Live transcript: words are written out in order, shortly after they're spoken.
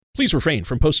Please refrain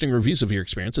from posting reviews of your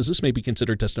experience, as this may be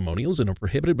considered testimonials and are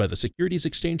prohibited by the Securities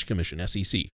Exchange Commission,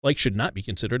 SEC. Likes should not be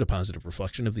considered a positive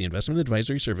reflection of the investment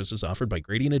advisory services offered by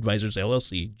Gradient Advisors,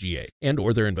 LLC, GA, and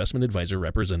or their investment advisor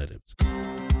representatives.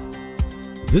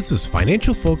 This is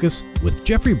Financial Focus with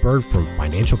Jeffrey Bird from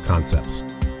Financial Concepts.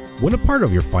 When a part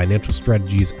of your financial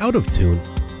strategy is out of tune,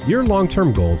 your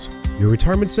long-term goals, your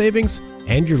retirement savings,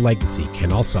 and your legacy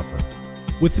can all suffer.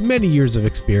 With many years of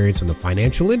experience in the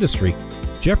financial industry,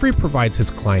 Jeffrey provides his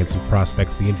clients and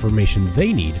prospects the information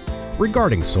they need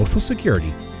regarding Social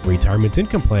Security, retirement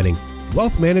income planning,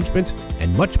 wealth management,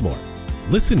 and much more.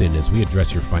 Listen in as we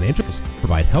address your financial goals,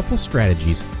 provide helpful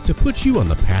strategies to put you on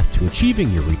the path to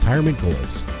achieving your retirement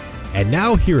goals. And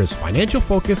now here is Financial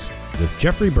Focus with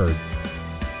Jeffrey Bird.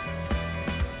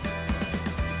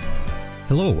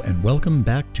 Hello and welcome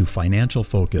back to Financial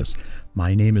Focus.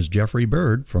 My name is Jeffrey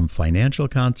Bird from Financial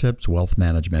Concepts Wealth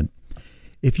Management.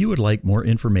 If you would like more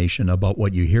information about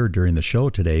what you hear during the show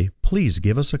today, please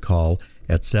give us a call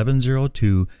at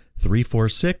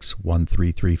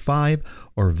 702-346-1335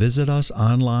 or visit us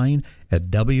online at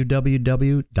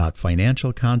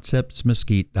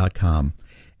www.financialconceptsmesquite.com.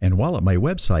 And while at my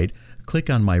website, click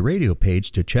on my radio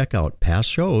page to check out past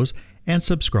shows and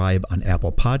subscribe on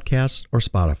Apple Podcasts or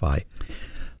Spotify.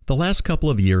 The last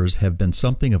couple of years have been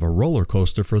something of a roller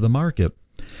coaster for the market.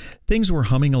 Things were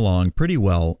humming along pretty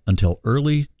well until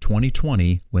early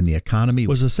 2020 when the economy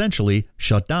was essentially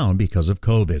shut down because of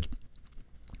COVID.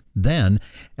 Then,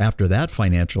 after that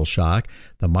financial shock,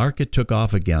 the market took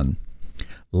off again.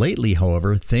 Lately,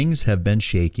 however, things have been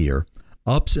shakier.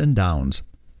 Ups and downs.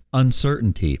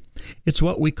 Uncertainty. It's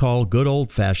what we call good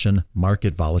old-fashioned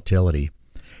market volatility.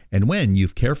 And when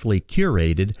you've carefully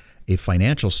curated a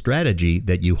financial strategy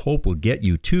that you hope will get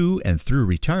you to and through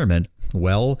retirement,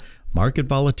 well, market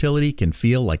volatility can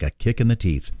feel like a kick in the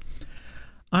teeth.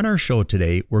 On our show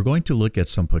today, we're going to look at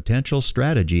some potential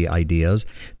strategy ideas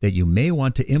that you may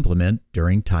want to implement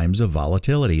during times of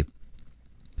volatility.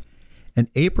 An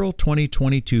April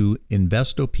 2022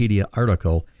 Investopedia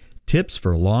article, Tips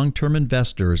for Long-Term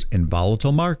Investors in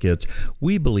Volatile Markets,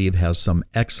 we believe has some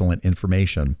excellent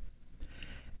information.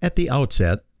 At the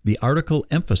outset, the article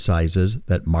emphasizes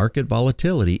that market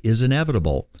volatility is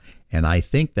inevitable, and I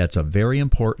think that's a very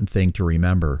important thing to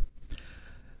remember.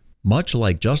 Much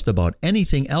like just about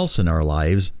anything else in our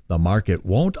lives, the market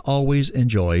won't always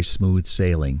enjoy smooth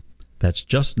sailing. That's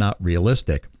just not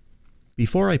realistic.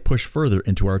 Before I push further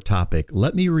into our topic,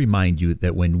 let me remind you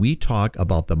that when we talk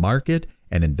about the market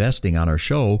and investing on our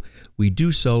show, we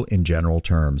do so in general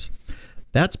terms.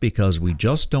 That's because we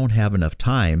just don't have enough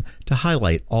time to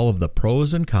highlight all of the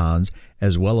pros and cons,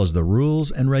 as well as the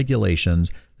rules and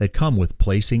regulations that come with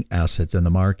placing assets in the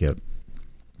market.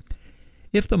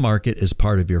 If the market is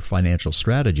part of your financial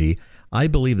strategy, I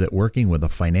believe that working with a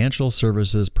financial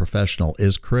services professional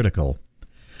is critical.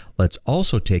 Let's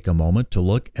also take a moment to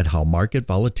look at how market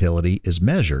volatility is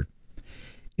measured.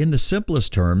 In the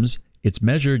simplest terms, it's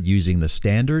measured using the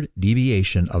standard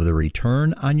deviation of the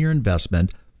return on your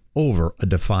investment over a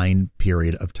defined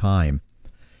period of time.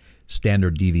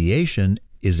 Standard deviation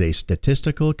is a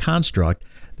statistical construct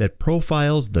that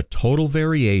profiles the total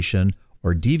variation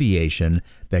or deviation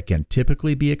that can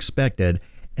typically be expected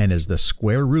and is the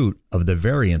square root of the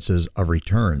variances of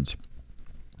returns.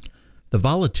 The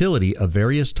volatility of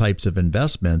various types of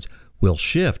investments will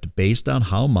shift based on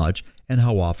how much and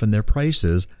how often their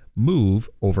prices move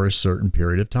over a certain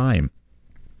period of time.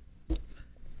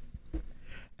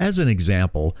 As an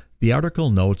example, the article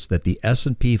notes that the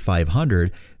S&P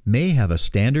 500 may have a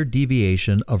standard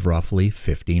deviation of roughly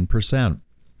 15%.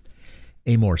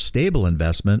 A more stable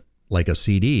investment, like a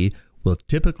CD, will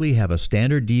typically have a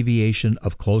standard deviation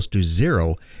of close to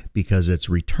zero because its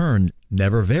return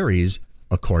never varies,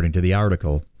 according to the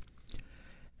article.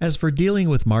 As for dealing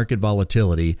with market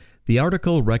volatility, the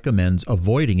article recommends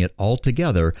avoiding it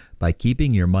altogether by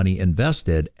keeping your money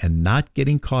invested and not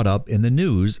getting caught up in the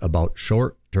news about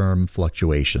short-term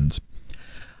fluctuations.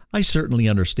 I certainly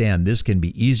understand this can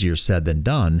be easier said than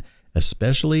done,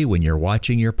 especially when you're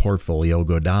watching your portfolio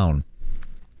go down.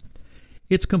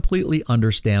 It's completely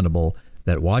understandable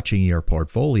that watching your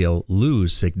portfolio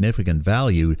lose significant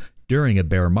value during a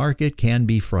bear market can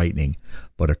be frightening,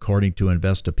 but according to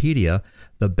Investopedia,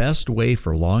 the best way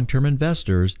for long-term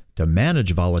investors to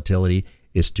manage volatility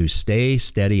is to stay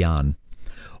steady on.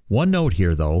 One note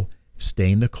here though,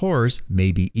 staying the course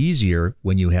may be easier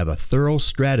when you have a thorough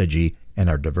strategy and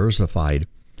are diversified.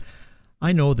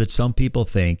 I know that some people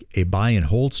think a buy and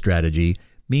hold strategy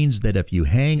means that if you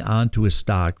hang on to a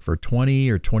stock for 20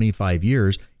 or 25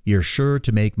 years, you're sure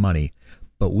to make money.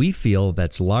 But we feel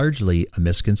that's largely a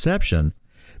misconception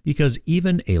because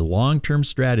even a long-term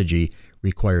strategy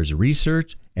requires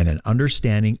research and an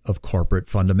understanding of corporate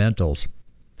fundamentals.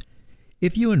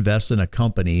 If you invest in a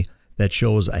company that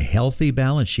shows a healthy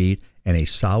balance sheet and a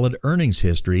solid earnings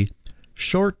history,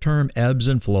 short-term ebbs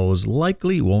and flows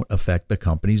likely won't affect the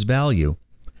company's value.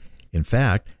 In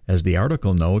fact, as the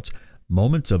article notes,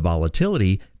 moments of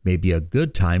volatility may be a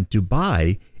good time to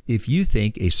buy if you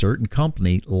think a certain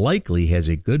company likely has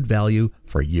a good value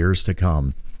for years to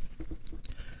come.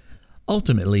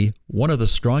 Ultimately, one of the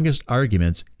strongest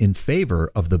arguments in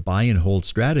favor of the buy and hold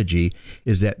strategy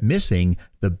is that missing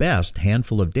the best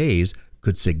handful of days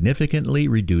could significantly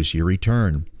reduce your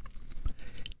return.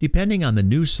 Depending on the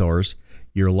news source,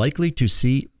 you're likely to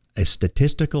see a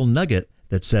statistical nugget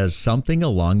that says something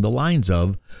along the lines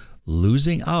of,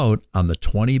 losing out on the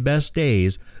 20 best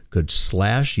days could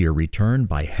slash your return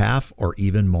by half or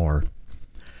even more.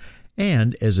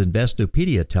 And as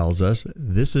Investopedia tells us,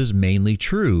 this is mainly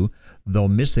true, though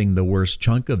missing the worst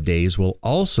chunk of days will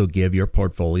also give your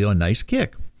portfolio a nice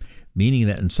kick, meaning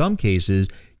that in some cases,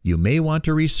 you may want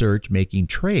to research making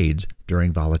trades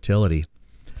during volatility.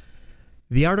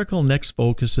 The article next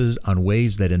focuses on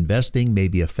ways that investing may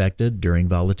be affected during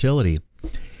volatility.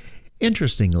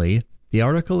 Interestingly, the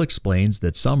article explains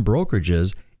that some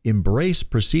brokerages embrace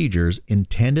procedures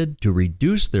intended to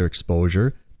reduce their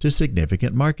exposure to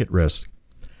significant market risk.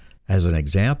 As an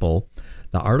example,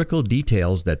 the article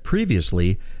details that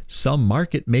previously, some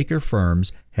market maker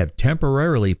firms have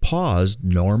temporarily paused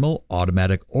normal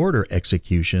automatic order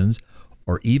executions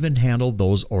or even handled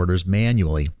those orders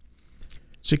manually.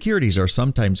 Securities are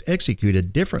sometimes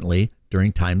executed differently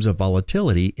during times of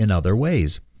volatility in other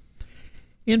ways.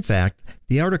 In fact,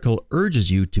 the article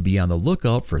urges you to be on the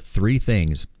lookout for three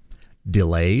things: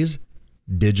 delays,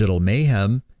 digital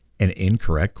mayhem, and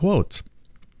incorrect quotes.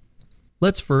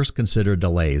 Let's first consider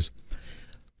delays.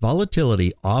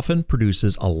 Volatility often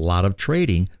produces a lot of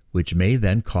trading, which may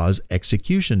then cause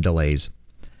execution delays.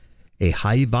 A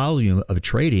high volume of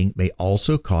trading may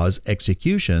also cause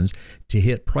executions to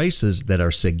hit prices that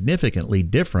are significantly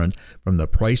different from the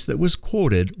price that was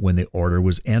quoted when the order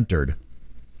was entered.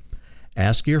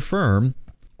 Ask your firm,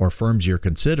 or firms you're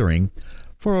considering,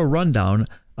 for a rundown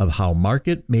of how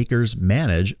market makers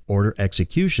manage order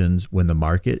executions when the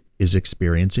market is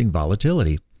experiencing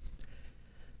volatility.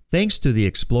 Thanks to the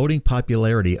exploding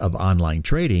popularity of online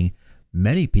trading,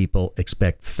 many people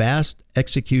expect fast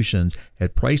executions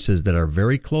at prices that are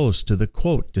very close to the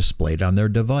quote displayed on their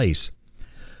device.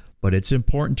 But it's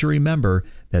important to remember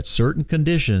that certain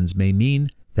conditions may mean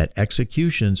that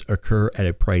executions occur at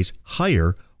a price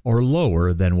higher or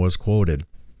lower than was quoted.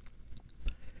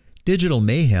 Digital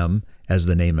mayhem, as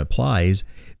the name implies,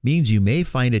 means you may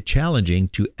find it challenging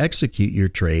to execute your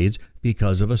trades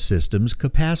because of a system's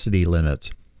capacity limits.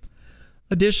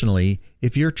 Additionally,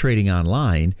 if you're trading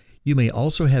online, you may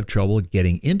also have trouble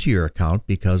getting into your account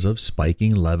because of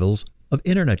spiking levels of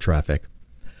internet traffic.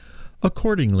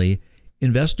 Accordingly,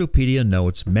 Investopedia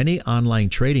notes many online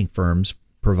trading firms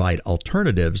provide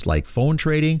alternatives like phone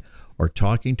trading or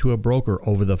talking to a broker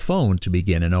over the phone to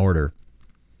begin an order.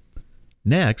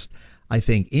 Next, I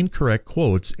think incorrect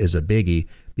quotes is a biggie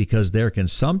because there can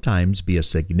sometimes be a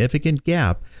significant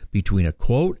gap between a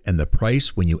quote and the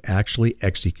price when you actually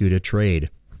execute a trade.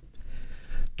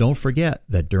 Don't forget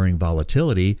that during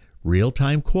volatility,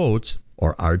 real-time quotes,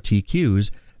 or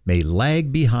RTQs, may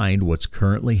lag behind what's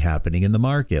currently happening in the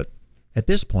market. At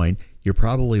this point, you're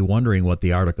probably wondering what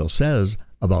the article says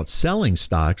about selling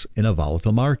stocks in a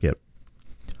volatile market.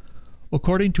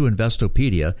 According to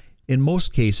Investopedia, in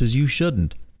most cases you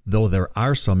shouldn't, though there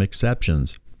are some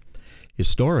exceptions.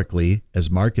 Historically, as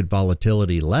market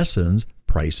volatility lessens,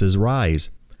 prices rise.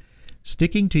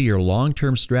 Sticking to your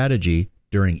long-term strategy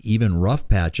during even rough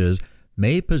patches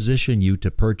may position you to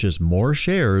purchase more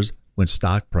shares when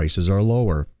stock prices are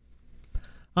lower.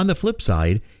 On the flip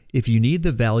side, if you need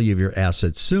the value of your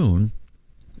assets soon,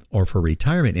 or for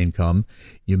retirement income,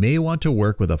 you may want to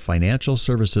work with a financial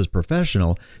services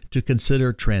professional to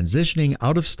consider transitioning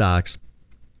out of stocks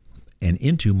and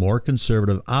into more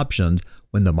conservative options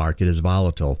when the market is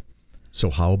volatile. So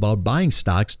how about buying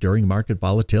stocks during market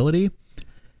volatility?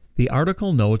 The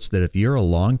article notes that if you're a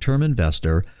long-term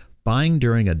investor, buying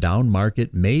during a down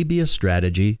market may be a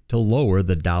strategy to lower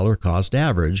the dollar cost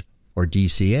average, or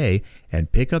DCA,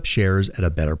 and pick up shares at a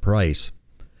better price.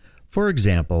 For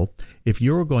example, if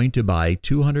you're going to buy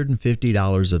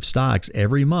 $250 of stocks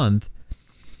every month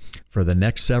for the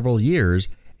next several years,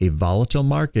 a volatile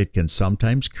market can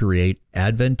sometimes create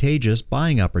advantageous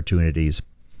buying opportunities.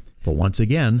 But once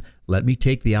again, let me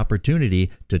take the opportunity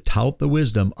to tout the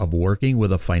wisdom of working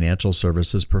with a financial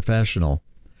services professional.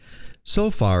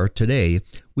 So far today,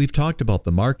 we've talked about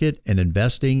the market and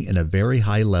investing in a very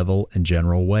high level and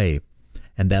general way.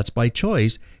 And that's by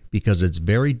choice because it's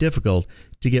very difficult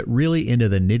to get really into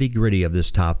the nitty-gritty of this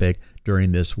topic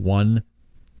during this one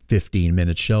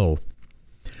 15-minute show.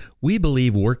 We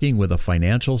believe working with a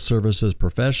financial services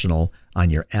professional on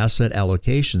your asset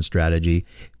allocation strategy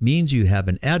means you have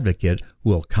an advocate who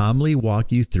will calmly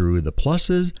walk you through the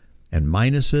pluses and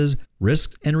minuses,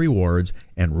 risks and rewards,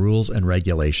 and rules and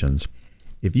regulations.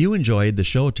 If you enjoyed the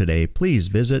show today, please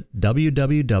visit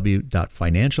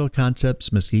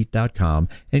www.financialconceptsmesquite.com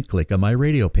and click on my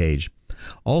radio page.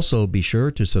 Also, be sure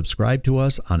to subscribe to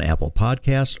us on Apple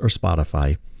Podcasts or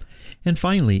Spotify. And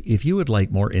finally, if you would like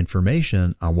more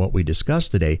information on what we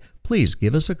discussed today, please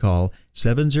give us a call,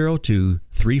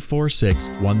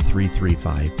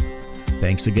 702-346-1335.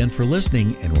 Thanks again for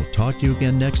listening, and we'll talk to you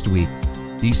again next week.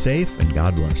 Be safe and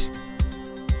God bless.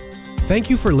 Thank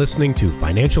you for listening to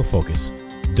Financial Focus.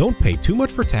 Don't pay too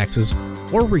much for taxes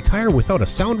or retire without a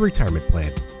sound retirement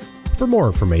plan. For more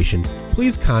information,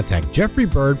 please contact Jeffrey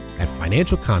Bird at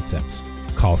Financial Concepts.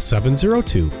 Call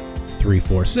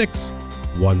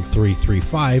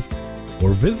 702-346-1335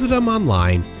 or visit them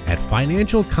online at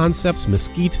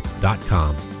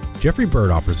financialconceptsmesquite.com. Jeffrey Bird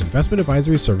offers investment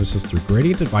advisory services through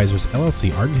Gradient Advisors,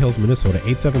 LLC, Arden Hills, Minnesota,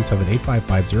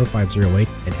 877-855-0508,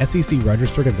 and SEC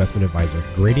Registered Investment Advisor.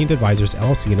 Gradient Advisors,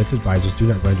 LLC, and its advisors do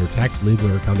not render tax,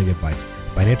 legal, or accounting advice.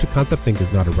 Financial Concepts, Inc.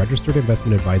 is not a registered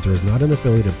investment advisor, is not an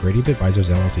affiliate of Gradient Advisors,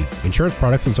 LLC. Insurance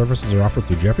products and services are offered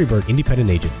through Jeffrey Bird, independent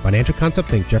agent. Financial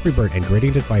Concepts, Inc., Jeffrey Bird, and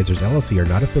Gradient Advisors, LLC are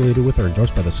not affiliated with or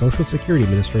endorsed by the Social Security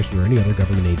Administration or any other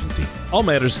government agency. All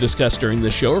matters discussed during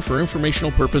this show are for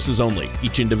informational purposes only.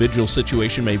 Each individual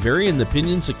situation may vary, and the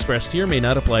opinions expressed here may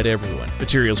not apply to everyone.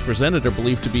 Materials presented are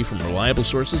believed to be from reliable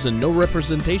sources, and no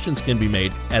representations can be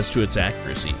made as to its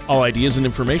accuracy. All ideas and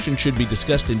information should be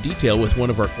discussed in detail with one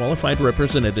of our qualified representatives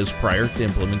prior to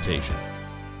implementation.